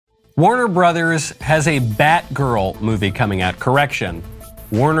Warner Brothers has a Batgirl movie coming out. Correction.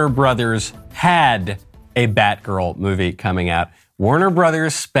 Warner Brothers had a Batgirl movie coming out. Warner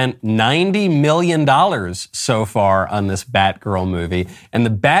Brothers spent $90 million so far on this Batgirl movie, and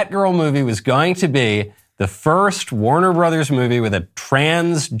the Batgirl movie was going to be the first Warner Brothers movie with a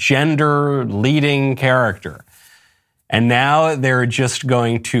transgender leading character. And now they're just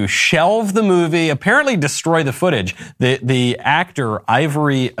going to shelve the movie, apparently destroy the footage. The actor,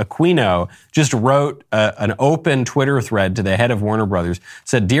 Ivory Aquino, just wrote an open Twitter thread to the head of Warner Brothers,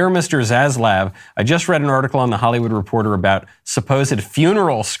 said, "Dear Mr. Zaslav, I just read an article on The Hollywood Reporter about supposed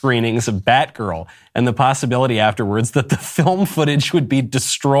funeral screenings of Batgirl and the possibility afterwards that the film footage would be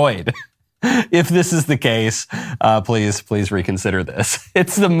destroyed." If this is the case, please reconsider this.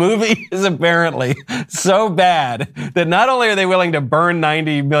 The movie is apparently so bad that not only are they willing to burn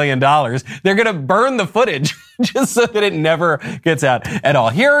 $90 million, they're going to burn the footage just so that it never gets out at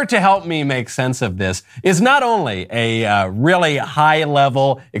all. Here to help me make sense of this is not only a really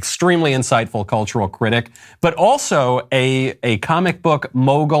high-level, extremely insightful cultural critic, but also a comic book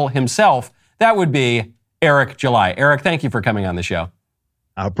mogul himself. That would be Eric July. Eric, thank you for coming on the show.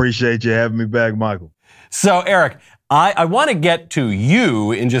 I appreciate you having me back, Michael. So, Eric, I want to get to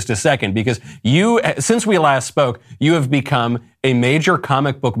you in just a second because since we last spoke, you have become a major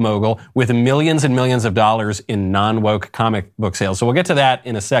comic book mogul with millions and millions of dollars in non-woke comic book sales. So we'll get to that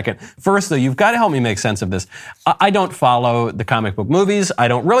in a second. First, though, you've got to help me make sense of this. I don't follow the comic book movies. I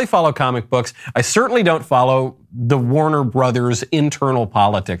don't really follow comic books. I certainly don't follow the Warner Brothers internal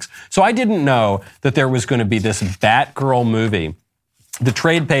politics. So I didn't know that there was going to be this Batgirl movie. The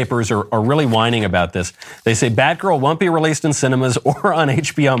trade papers are really whining about this. They say Batgirl won't be released in cinemas or on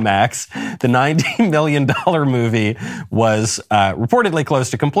HBO Max. The $90 million movie was reportedly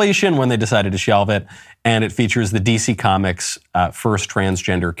close to completion when they decided to shelve it, and it features the DC Comics first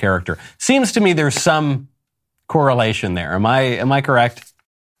transgender character. Seems to me there's some correlation there. Am I correct?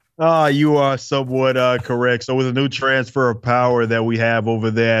 You are somewhat correct. So with a new transfer of power that we have over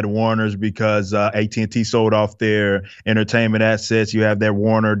there at Warner's because AT&T sold off their entertainment assets, you have that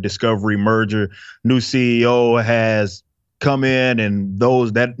Warner Discovery merger. New CEO has come in, and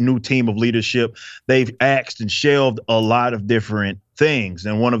that new team of leadership, they've axed and shelved a lot of different things.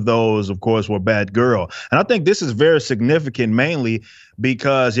 And one of those, of course, were Batgirl. And I think this is very significant, mainly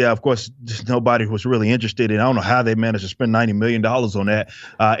because, of course, nobody was really interested in. I don't know how they managed to spend $90 million on that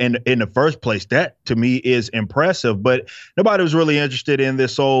in the first place. That, to me, is impressive. But nobody was really interested in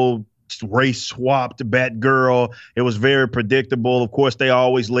this whole race-swapped Batgirl. It was very predictable. Of course, they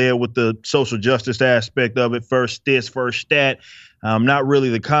always led with the social justice aspect of it. First this, first that. Not really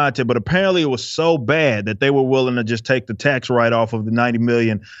the content, but apparently it was so bad that they were willing to just take the tax write-off of the $90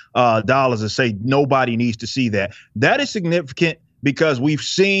 million and say nobody needs to see that. That is significant because we've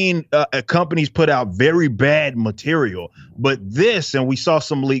seen companies put out very bad material. But this, and we saw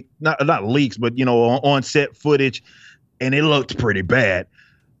some not leaks, but, on-set footage, and it looked pretty bad.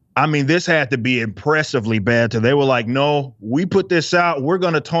 I mean, this had to be impressively bad. So they were like, no, we put this out. We're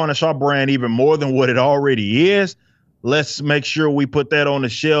going to tarnish our brand even more than what it already is. Let's make sure we put that on the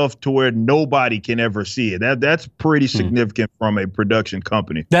shelf to where nobody can ever see it. That's pretty significant from a production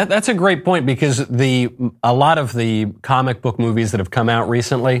company. That's a great point because a lot of the comic book movies that have come out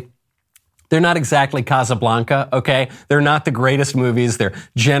recently, they're not exactly Casablanca, okay? They're not the greatest movies. They're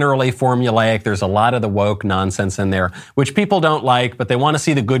generally formulaic. There's a lot of the woke nonsense in there, which people don't like, but they want to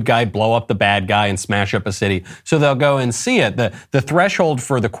see the good guy blow up the bad guy and smash up a city. So they'll go and see it. The threshold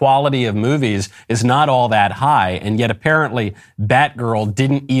for the quality of movies is not all that high, and yet apparently Batgirl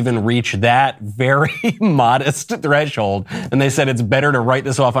didn't even reach that very modest threshold. And they said it's better to write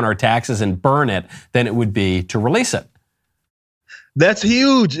this off on our taxes and burn it than it would be to release it. That's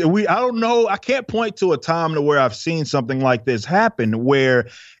huge. I don't know. I can't point to a time to where I've seen something like this happen where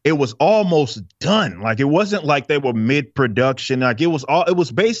it was almost done. Like it wasn't like they were mid-production. Like it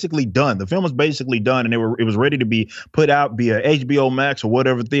was basically done. The film was basically done, and it was ready to be put out via HBO Max or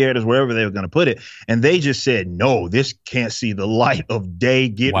whatever theaters, wherever they were going to put it. And they just said, no, this can't see the light of day.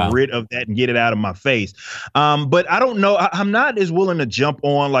 Get rid of that and get it out of my face. But I don't know. I'm not as willing to jump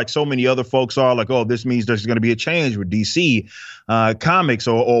on like so many other folks are. Like, oh, this means there's going to be a change with DC Comics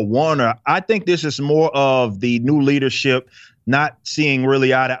or Warner. I think this is more of the new leadership not seeing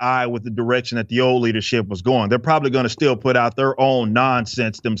really eye to eye with the direction that the old leadership was going. They're probably going to still put out their own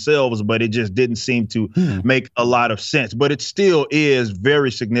nonsense themselves, but it just didn't seem to make a lot of sense. But it still is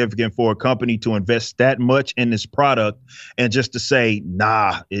very significant for a company to invest that much in this product and just to say,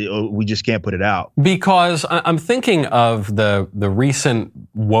 we just can't put it out. Because I'm thinking of the recent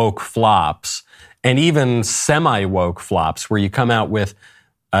woke flops and even semi-woke flops where you come out with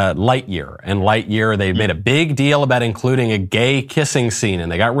Lightyear. And Lightyear, they made a big deal about including a gay kissing scene,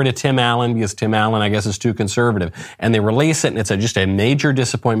 and they got rid of Tim Allen because Tim Allen, I guess, is too conservative. And they release it, and it's just a major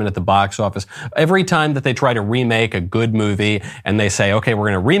disappointment at the box office. Every time that they try to remake a good movie, and they say, okay, we're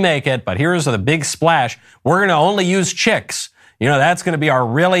going to remake it, but here's the big splash. We're going to only use chicks. You know, that's going to be our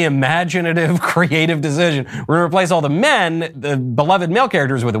really imaginative, creative decision. We're going to replace all the men, the beloved male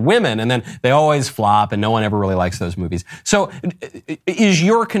characters, with women, and then they always flop, and no one ever really likes those movies. So is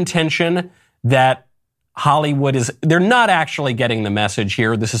your contention that Hollywood they're not actually getting the message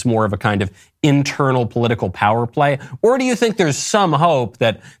here? This is more of a kind of internal political power play? Or do you think there's some hope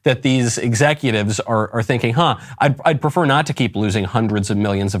that these executives are thinking, I'd prefer not to keep losing hundreds of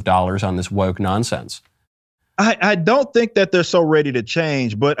millions of dollars on this woke nonsense? I don't think that they're so ready to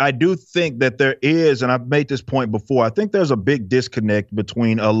change, but I do think that there is, and I've made this point before, I think there's a big disconnect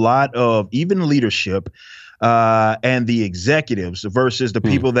between a lot of even leadership and the executives versus the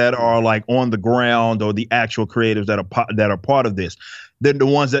people that are like on the ground or the actual creatives that are part of this. They're the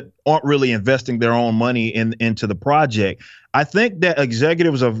ones that aren't really investing their own money into the project. I think that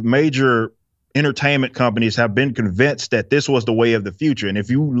executives of major entertainment companies have been convinced that this was the way of the future. And if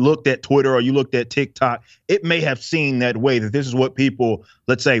you looked at Twitter or you looked at TikTok, it may have seemed that way, that this is what people,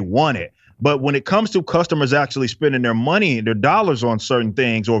 let's say, wanted. But when it comes to customers actually spending their money, their dollars on certain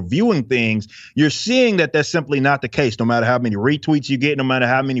things or viewing things, you're seeing that that's simply not the case. No matter how many retweets you get, no matter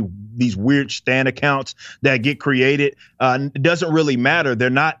how many these weird stan accounts that get created, it doesn't really matter. They're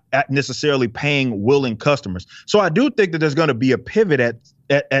not necessarily paying willing customers. So I do think that there's going to be a pivot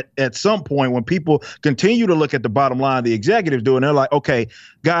at some point when people continue to look at the bottom line the executives do, and they're like, okay,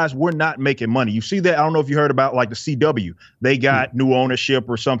 guys, we're not making money. You see that? I don't know if you heard about like the CW. They got new ownership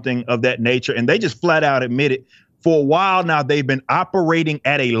or something of that nature, and they just flat out admitted for a while now they've been operating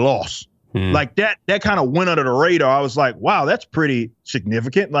at a loss. Like that kind of went under the radar. I was like, wow, that's pretty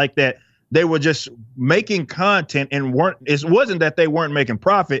significant. Like that they were just making content and it wasn't that they weren't making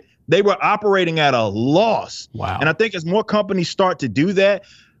profit. They were operating at a loss. Wow. And I think as more companies start to do that,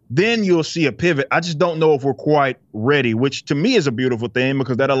 then you'll see a pivot. I just don't know if we're quite ready, which to me is a beautiful thing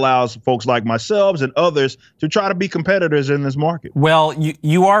because that allows folks like myself and others to try to be competitors in this market. Well,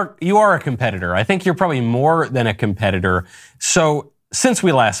 you are a competitor. I think you're probably more than a competitor. So since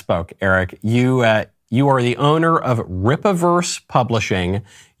we last spoke, Eric, you are the owner of Rippaverse Publishing.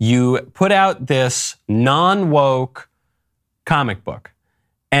 You put out this non-woke comic book.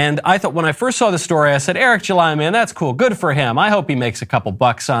 And I thought when I first saw the story, I said, Eric July, man, that's cool. Good for him. I hope he makes a couple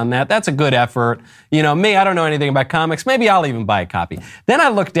bucks on that. That's a good effort. You know, me, I don't know anything about comics. Maybe I'll even buy a copy. Then I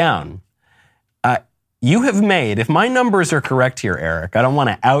looked down. You have made, if my numbers are correct here, Eric, I don't want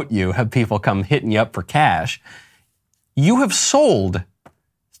to out you, have people come hitting you up for cash. You have sold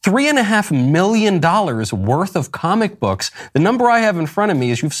 $3.5 million worth of comic books. The number I have in front of me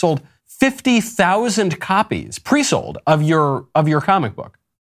is you've sold 50,000 copies, pre-sold, of your comic book.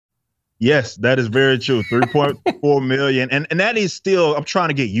 Yes, that is very true. 3.4 million. And that is still, I'm trying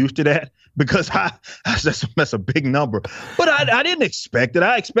to get used to that because that's a big number. But I didn't expect it.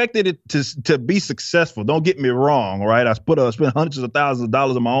 I expected it to be successful. Don't get me wrong, right? I spent hundreds of thousands of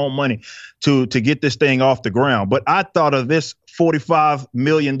dollars of my own money to get this thing off the ground. But I thought of this 45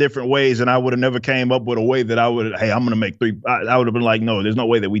 million different ways, and I would have never came up with a way that I'm going to make I would have been like, no, there's no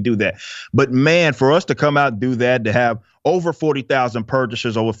way that we do that. But man, for us to come out and do that, to have over 40,000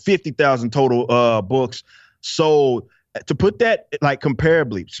 purchasers, over 50,000 total books sold, to put that, like,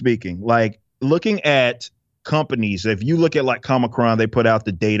 comparably speaking, like looking at companies, if you look at like Comic-Con, they put out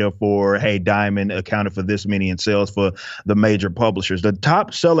the data for, hey, Diamond accounted for this many in sales for the major publishers. The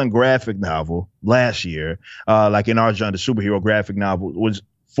top selling graphic novel last year, like in our genre, the superhero graphic novel was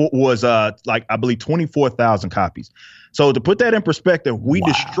like, I believe 24,000 copies. So to put that in perspective, we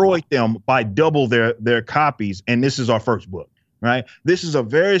destroyed them by double their copies. And this is our first book, right? This is a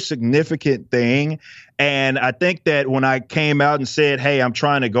very significant thing. And I think that when I came out and said, hey, I'm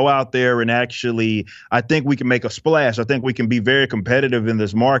trying to go out there and actually, I think we can make a splash. I think we can be very competitive in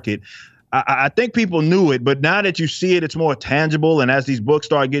this market. I think people knew it, but now that you see it, it's more tangible. And as these books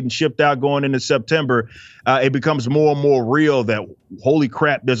start getting shipped out going into September, it becomes more and more real that, holy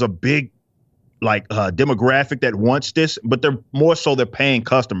crap, there's a big demographic that wants this, but they're paying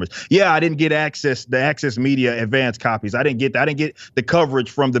customers. Yeah, I didn't get the Access Media advanced copies. I didn't get the coverage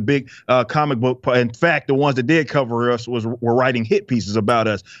from the big comic book. In fact, the ones that did cover us were writing hit pieces about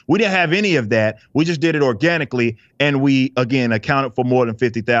us. We didn't have any of that. We just did it organically, and we again accounted for more than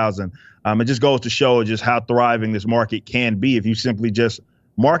 50,000. It just goes to show just how thriving this market can be if you simply just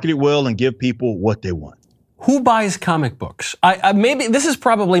market it well and give people what they want. who buys comic books? Maybe this is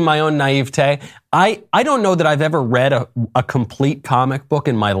probably my own naivete. I don't know that I've ever read a complete comic book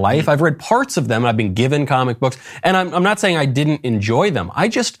in my life. I've read parts of them. I've been given comic books, and I'm not saying I didn't enjoy them.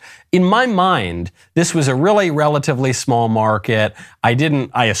 In my mind, this was a really relatively small market. I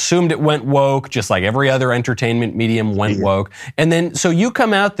assumed it went woke, just like every other entertainment medium went woke. And then, so you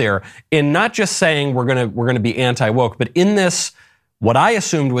come out there in not just saying we're gonna be anti-woke, but in this, what I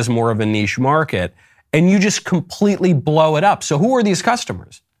assumed was more of a niche market, and you just completely blow it up. So who are these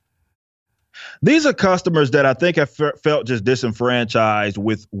customers? These are customers that I think have felt just disenfranchised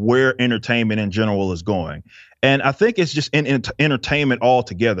with where entertainment in general is going. And I think it's just in entertainment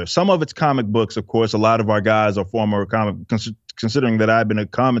altogether. Some of it's comic books, of course. A lot of our guys are former considering that I've been a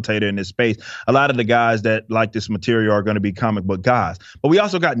commentator in this space, a lot of the guys that like this material are going to be comic book guys. But we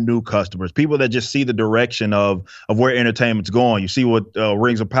also got new customers, people that just see the direction of where entertainment's going. You see what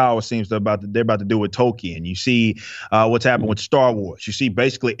Rings of Power they're about to do with Tolkien. You see what's happened with Star Wars. You see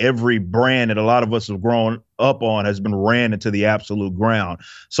basically every brand that a lot of us have grown up on has been ran into the absolute ground.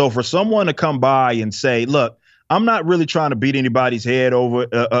 So for someone to come by and say, look, I'm not really trying to beat anybody's head over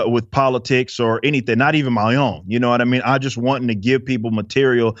with politics or anything, not even my own. You know what I mean? I just wanting to give people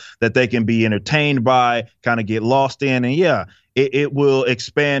material that they can be entertained by, kind of get lost in. And yeah, it will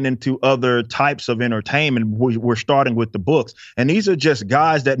expand into other types of entertainment. We're starting with the books. And these are just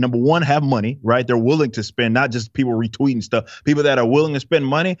guys that, number one, have money, right? They're willing to spend, not just people retweeting stuff, people that are willing to spend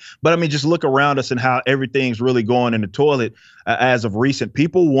money. But I mean, just look around us and how everything's really going in the toilet as of recent.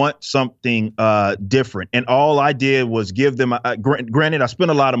 People want something different. And all I did was give them, granted, I spent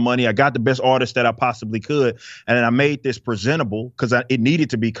a lot of money. I got the best artists that I possibly could. And I made this presentable because it needed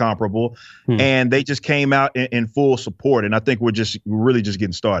to be comparable. And they just came out in full support. And I think we're really just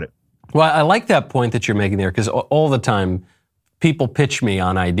getting started. Well, I like that point that you're making there, because all the time people pitch me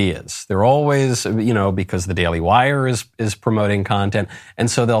on ideas. They're always, because the Daily Wire is promoting content. And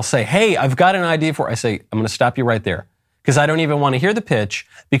so they'll say, hey, I've got an idea I say, I'm going to stop you right there, because I don't even want to hear the pitch,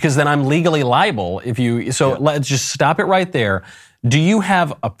 because then I'm legally liable let's just stop it right there. Do you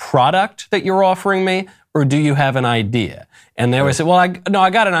have a product that you're offering me, or do you have an idea? And they always say, well, I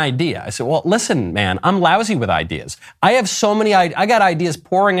got an idea. I said, well, listen, man, I'm lousy with ideas. I have so many, I got ideas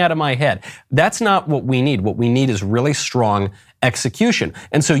pouring out of my head. That's not what we need. What we need is really strong execution.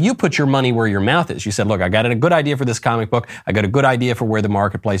 And so you put your money where your mouth is. You said, look, I got a good idea for this comic book. I got a good idea for where the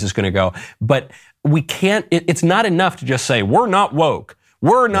marketplace is going to go. But we can't, it's not enough to just say, we're not woke.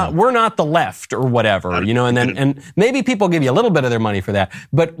 We're not the left or whatever, and maybe people give you a little bit of their money for that.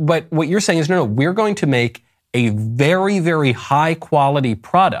 But what you're saying is, no, we're going to make a very, very high quality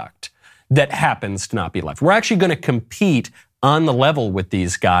product that happens to not be left. We're actually going to compete on the level with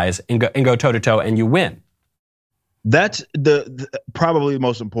these guys and go toe to toe, and you win. That's the probably the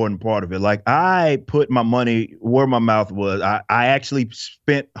most important part of it. Like, I put my money where my mouth was. I actually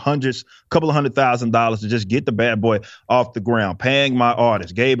spent couple of $100,000 to just get the bad boy off the ground, paying my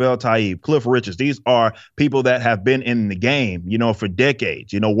artists, Gabe El-Taib, Cliff Richards. These are people that have been in the game, for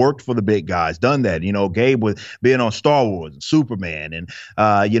decades, worked for the big guys, done that. Gabe with being on Star Wars and Superman. And,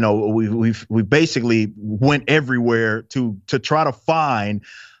 we basically went everywhere to try to find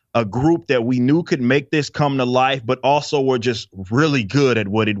a group that we knew could make this come to life, but also were just really good at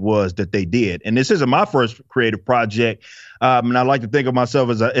what it was that they did. And this isn't my first creative project. And I like to think of myself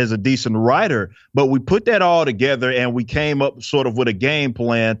as a decent writer, but we put that all together and we came up sort of with a game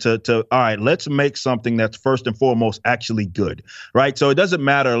plan to all right, let's make something that's first and foremost actually good, right? So it doesn't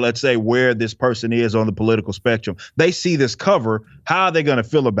matter, let's say, where this person is on the political spectrum. They see this cover, how are they going to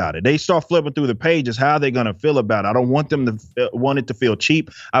feel about it? They start flipping through the pages, how are they going to feel about it? I don't want them to want it to feel cheap.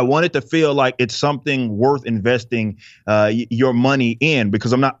 I want it to feel like it's something worth investing your money in,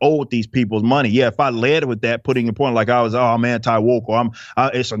 because I'm not owed these people's money. Yeah, if I led with that, putting a point like I'm anti-woke or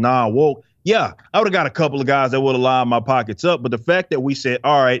it's a non-woke, yeah, I would have got a couple of guys that would have lined my pockets up. But the fact that we said,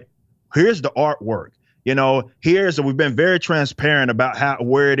 all right, here's the artwork, we've been very transparent about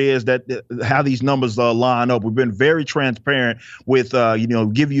where it is how these numbers line up. We've been very transparent with,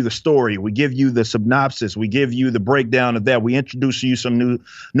 give you the story. We give you the synopsis. We give you the breakdown of that. We introduce you some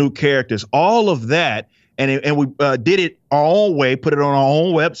new characters, all of that. And we did it our own way, put it on our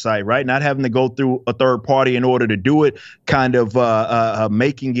own website, right? Not having to go through a third party in order to do it, kind of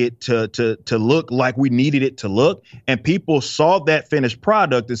making it to look like we needed it to look. And people saw that finished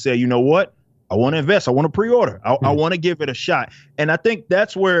product and said, you know what? I want to invest. I want to pre-order. I want to give it a shot. And I think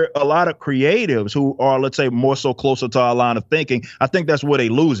that's where a lot of creatives who are, let's say, more so closer to our line of thinking, I think that's where they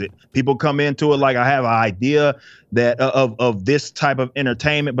lose it. People come into it like, I have an idea that of this type of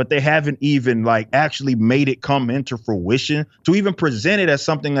entertainment, but they haven't even like actually made it come into fruition to even present it as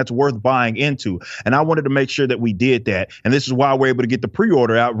something that's worth buying into. And I wanted to make sure that we did that. And this is why we're able to get the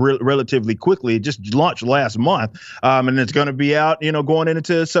pre-order out relatively quickly. It just launched last month, and it's going to be out, going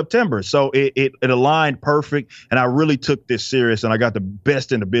into September. So it aligned perfect, and I really took this serious, and I got the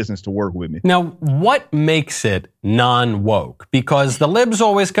best in the business to work with me. Now, what makes it non-woke? Because the libs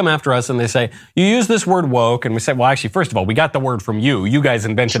always come after us and they say, you use this word woke, and we say, well, actually, first of all, we got the word from you. You guys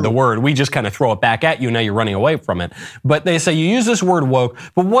invented the word. We just kind of throw it back at you. Now you're running away from it. But they say you use this word woke,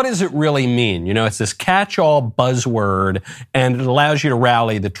 but what does it really mean? It's this catch-all buzzword, and it allows you to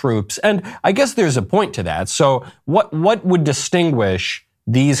rally the troops. And I guess there's a point to that. So what would distinguish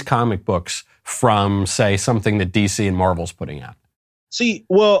these comic books from, say, something that DC and Marvel's putting out? See,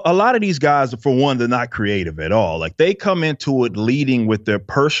 well, a lot of these guys, for one, they're not creative at all. Like, they come into it leading with their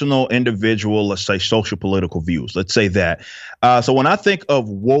personal, individual, let's say, social political views. Let's say that. So when I think of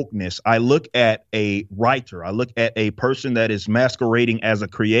wokeness, I look at a writer. I look at a person that is masquerading as a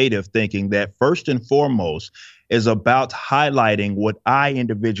creative, thinking that first and foremost is about highlighting what I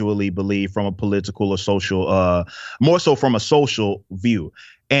individually believe from a political or social, more so from a social view.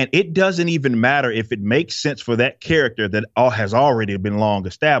 And it doesn't even matter if it makes sense for that character that has already been long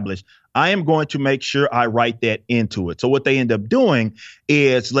established. I am going to make sure I write that into it. So what they end up doing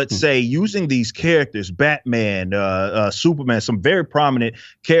is, let's say, using these characters, Batman, Superman, some very prominent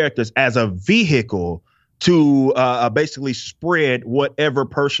characters, as a vehicle to basically spread whatever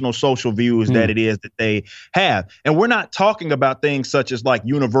personal social views that it is that they have. And we're not talking about things such as like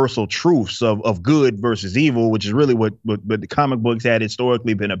universal truths of good versus evil, which is really what the comic books had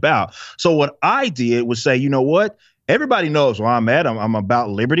historically been about. So what I did was say, you know what? Everybody knows where I'm at. I'm about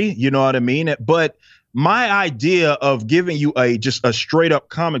liberty. You know what I mean? But my idea of giving you just a straight up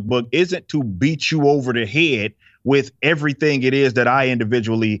comic book isn't to beat you over the head with everything it is that I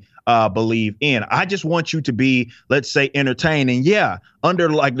individually believe in. I just want you to be, let's say, entertained. And yeah, under,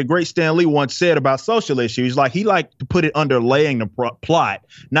 like the great Stan Lee once said about social issues, like he liked to put it underlaying the plot,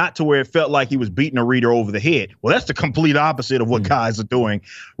 not to where it felt like he was beating a reader over the head. Well, that's the complete opposite of what guys are doing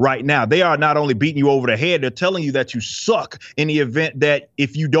right now. They are not only beating you over the head, they're telling you that you suck in the event that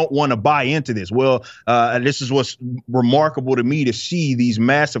if you don't want to buy into this. Well, this is what's remarkable to me, to see these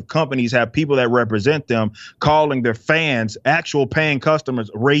massive companies have people that represent them calling their fans, actual paying customers,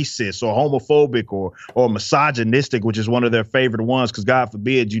 racist or homophobic or misogynistic, which is one of their favorite ones, because God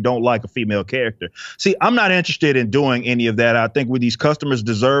forbid you don't like a female character. See, I'm not interested in doing any of that. I think these customers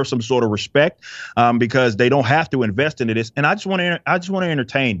deserve some sort of respect because they don't have to invest into this. And I just want to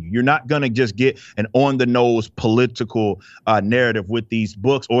entertain you. You're not going to just get an on the nose political narrative with these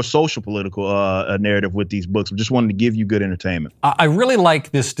books, or social political narrative with these books. I just wanted to give you good entertainment. I really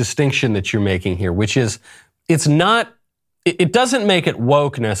like this distinction that you're making here, which is it doesn't make it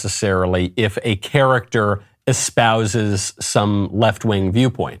woke necessarily if a character espouses some left-wing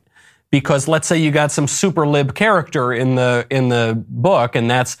viewpoint. Because let's say you got some super lib character in the book, and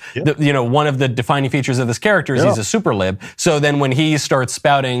that's one of the defining features of this character is he's a super lib. So then when he starts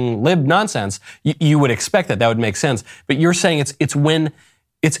spouting lib nonsense, you would expect that would make sense. But you're saying it's when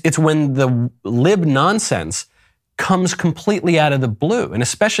the lib nonsense comes completely out of the blue, and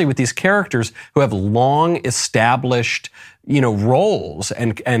especially with these characters who have long established, roles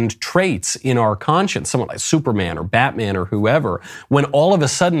and traits in our conscience, someone like Superman or Batman or whoever, when all of a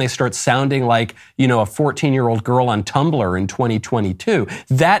sudden they start sounding like, a 14-year-old girl on Tumblr in 2022,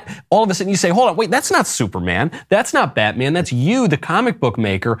 that all of a sudden you say, hold on, wait, that's not Superman, that's not Batman, that's you, the comic book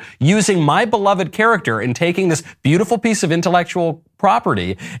maker, using my beloved character and taking this beautiful piece of intellectual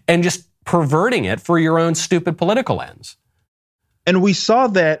property and just perverting it for your own stupid political ends. And we saw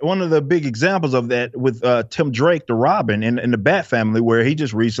that, one of the big examples of that with Tim Drake, the Robin in the Bat family, where he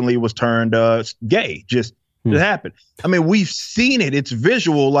just recently was turned gay. It happened. I mean, we've seen it. It's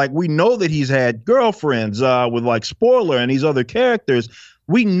visual. Like, we know that he's had girlfriends with like Spoiler and these other characters.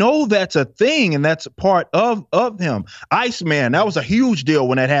 We know that's a thing, and that's a part of him. Iceman, that was a huge deal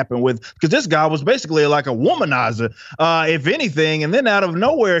when that happened because this guy was basically like a womanizer, if anything. And then out of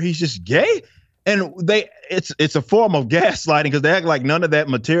nowhere, he's just gay. And it's a form of gaslighting because they act like none of that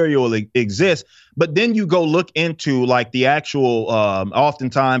material exists. But then you go look into like the actual,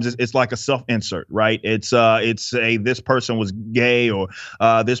 oftentimes it's like a self-insert, right? It's this person was gay, or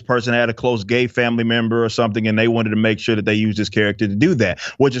this person had a close gay family member or something, and they wanted to make sure that they used this character to do that,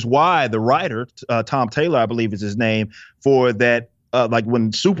 which is why the writer, Tom Taylor, I believe is his name, for that like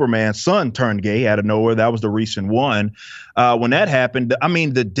when Superman's son turned gay out of nowhere. That was the recent one. When that happened, I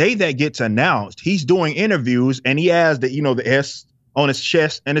mean, the day that gets announced, he's doing interviews and he has the S on his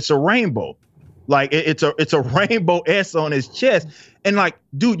chest, and it's a rainbow. Like it's a rainbow S on his chest. And like,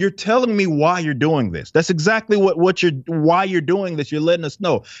 dude, you're telling me why you're doing this. That's exactly why you're doing this. You're letting us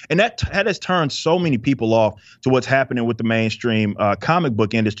know. And that has turned so many people off to what's happening with the mainstream comic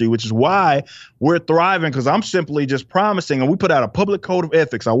book industry, which is why we're thriving, because I'm simply just promising, and we put out a public code of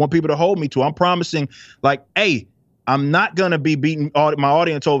ethics. I want people to hold me to. I'm promising, like, hey, I'm not going to be beating my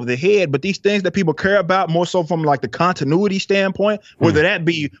audience over the head, but these things that people care about more so from like the continuity standpoint, whether that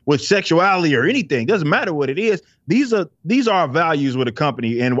be with sexuality or anything, doesn't matter what it is. These are our values with a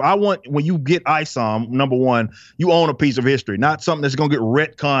company. And I want, when you get ISOM, number one, you own a piece of history, not something that's going to get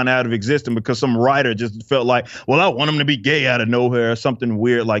retconned out of existence because some writer just felt like, well, I want him to be gay out of nowhere or something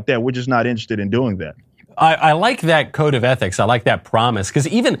weird like that. We're just not interested in doing that. I like that code of ethics. I like that promise, because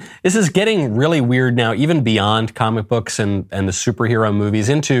even this is getting really weird now, even beyond comic books and the superhero movies,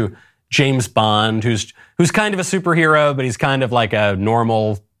 into James Bond, who's kind of a superhero, but he's kind of like a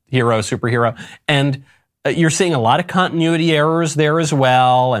normal hero superhero. And you're seeing a lot of continuity errors there as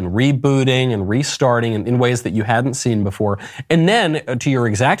well, and rebooting and restarting in ways that you hadn't seen before. And then, to your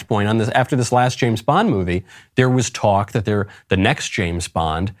exact point on this, after this last James Bond movie, there was talk that the next James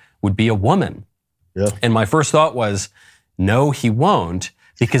Bond would be a woman. Yeah. And my first thought was, no, he won't,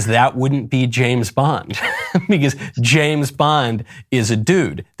 because that wouldn't be James Bond. Because James Bond is a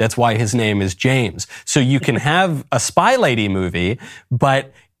dude. That's why his name is James. So you can have a Spy Lady movie,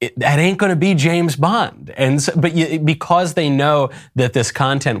 but that ain't going to be James Bond. And so, because they know that this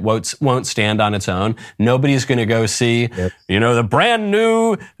content won't stand on its own, nobody's going to go see, the brand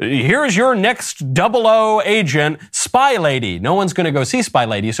new, here's your next 00 agent, Spy Lady. No one's going to go see Spy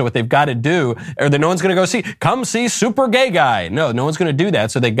Lady. So what they've got to do, no one's going to go come see Super Gay Guy. No one's going to do that.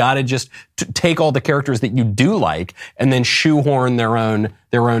 So they got to just take all the characters that you do like and then shoehorn their own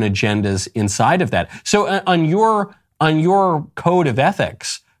agendas inside of that. So on your code of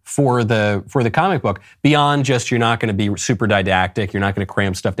ethics for the comic book, beyond just you're not going to be super didactic, you're not going to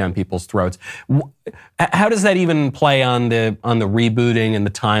cram stuff down people's throats, how does that even play on the rebooting and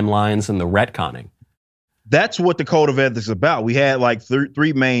the timelines and the retconning? That's what the code of ethics is about. We had like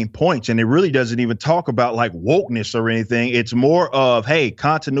three main points, and it really doesn't even talk about like wokeness or anything. It's more of, hey,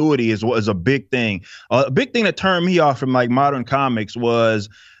 continuity is a big thing. A big thing that turned me off from like modern comics was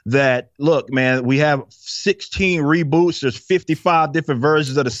that, look, man, we have 16 reboots. There's 55 different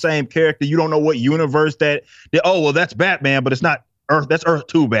versions of the same character. You don't know what universe that's Batman, but it's not Earth. That's Earth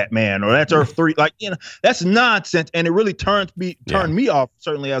 2 Batman, or that's Earth 3. Like, that's nonsense. And it really turned me off,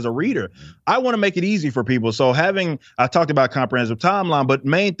 certainly as a reader. I want to make it easy for people. So I talked about comprehensive timeline, but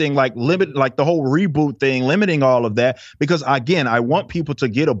main thing, like the whole reboot thing, limiting all of that, because again, I want people to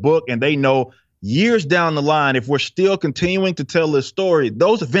get a book and they know years down the line, if we're still continuing to tell this story,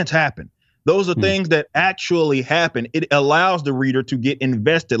 those events happen. Those are things that actually happen. It allows the reader to get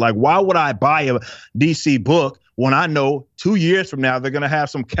invested. Like, why would I buy a DC book when I know 2 years from now they're going to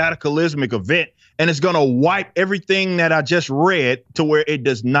have some cataclysmic event and it's going to wipe everything that I just read to where it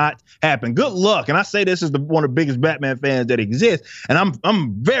does not happen? Good luck. And I say this as one of the biggest Batman fans that exists, and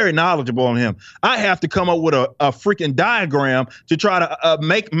I'm very knowledgeable on him. I have to come up with a freaking diagram to try to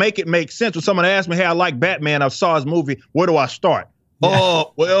make it make sense. When someone asks me, hey, I like Batman, I saw his movie, where do I start?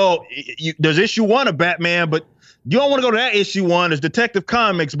 Oh, well, there's issue 1 of Batman, but you don't want to go to that issue 1. There's Detective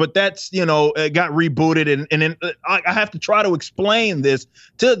Comics, but that's, it got rebooted. And then I have to try to explain this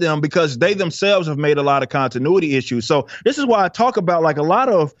to them because they themselves have made a lot of continuity issues. So this is why I talk about like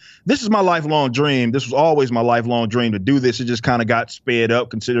this is my lifelong dream. This was always my lifelong dream to do this. It just kind of got sped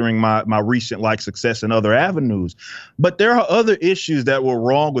up considering my recent success in other avenues. But there are other issues that were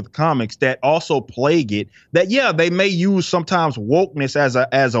wrong with comics that also plague it, that, they may use sometimes wokeness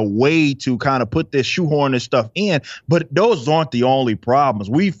as a way to kind of put this, shoehorn this stuff in. But those aren't the only problems.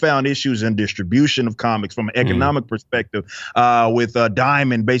 We found issues in distribution of comics from an economic perspective, with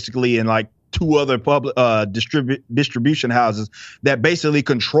Diamond basically and like 2 other public distribution houses that basically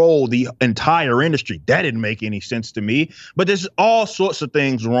control the entire industry. That didn't make any sense to me. But there's all sorts of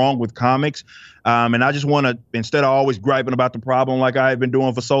things wrong with comics. And I just want to, instead of always griping about the problem like I've been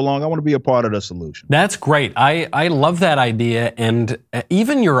doing for so long, I want to be a part of the solution. That's great. I love that idea. And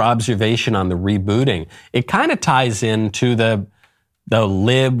even your observation on the rebooting, it kind of ties into the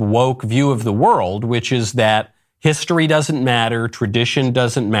lib woke view of the world, which is that history doesn't matter, tradition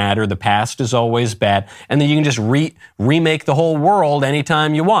doesn't matter, the past is always bad, and then you can just remake the whole world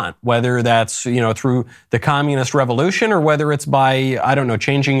anytime you want, whether that's, through the communist revolution or whether it's by,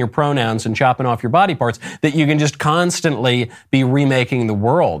 changing your pronouns and chopping off your body parts, that you can just constantly be remaking the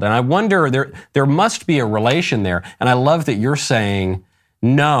world. And I wonder, there must be a relation there. And I love that you're saying,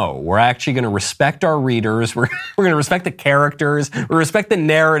 no, we're actually going to respect our readers. We're going to respect the characters. We respect the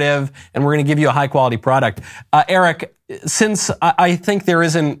narrative, and we're going to give you a high-quality product. Eric, since I think there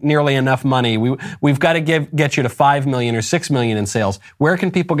isn't nearly enough money, we've got to get you to $5 million or $6 million in sales. Where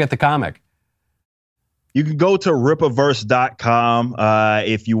can people get the comic? You can go to Rippaverse.com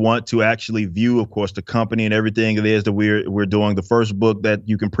if you want to actually view, of course, the company and everything it is that we're doing. The first book that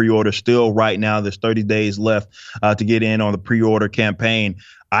you can pre-order still right now. There's 30 days left to get in on the pre-order campaign.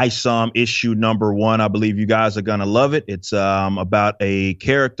 Isom issue number 1. I believe you guys are going to love it. It's about a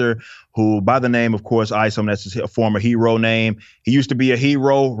character who, by the name, of course, Isom, that's his former hero name. He used to be a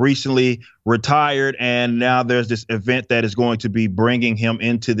hero, recently retired, and now there's this event that is going to be bringing him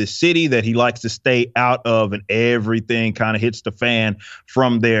into the city that he likes to stay out of, and everything kind of hits the fan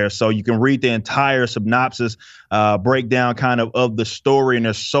from there. So you can read the entire synopsis, breakdown kind of the story, and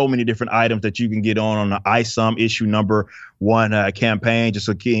there's so many different items that you can get on the Isom issue number 1 campaign. Just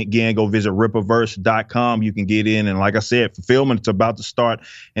again, go visit Rippaverse.com. You can get in, and like I said, fulfillment is about to start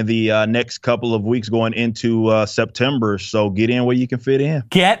in the next couple of weeks going into September. So get in where you can fit in.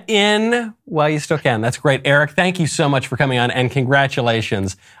 Get in while you still can. That's great. Eric, thank you so much for coming on, and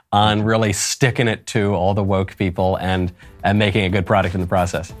congratulations on really sticking it to all the woke people and making a good product in the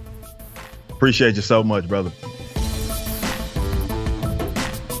process. Appreciate you so much, brother.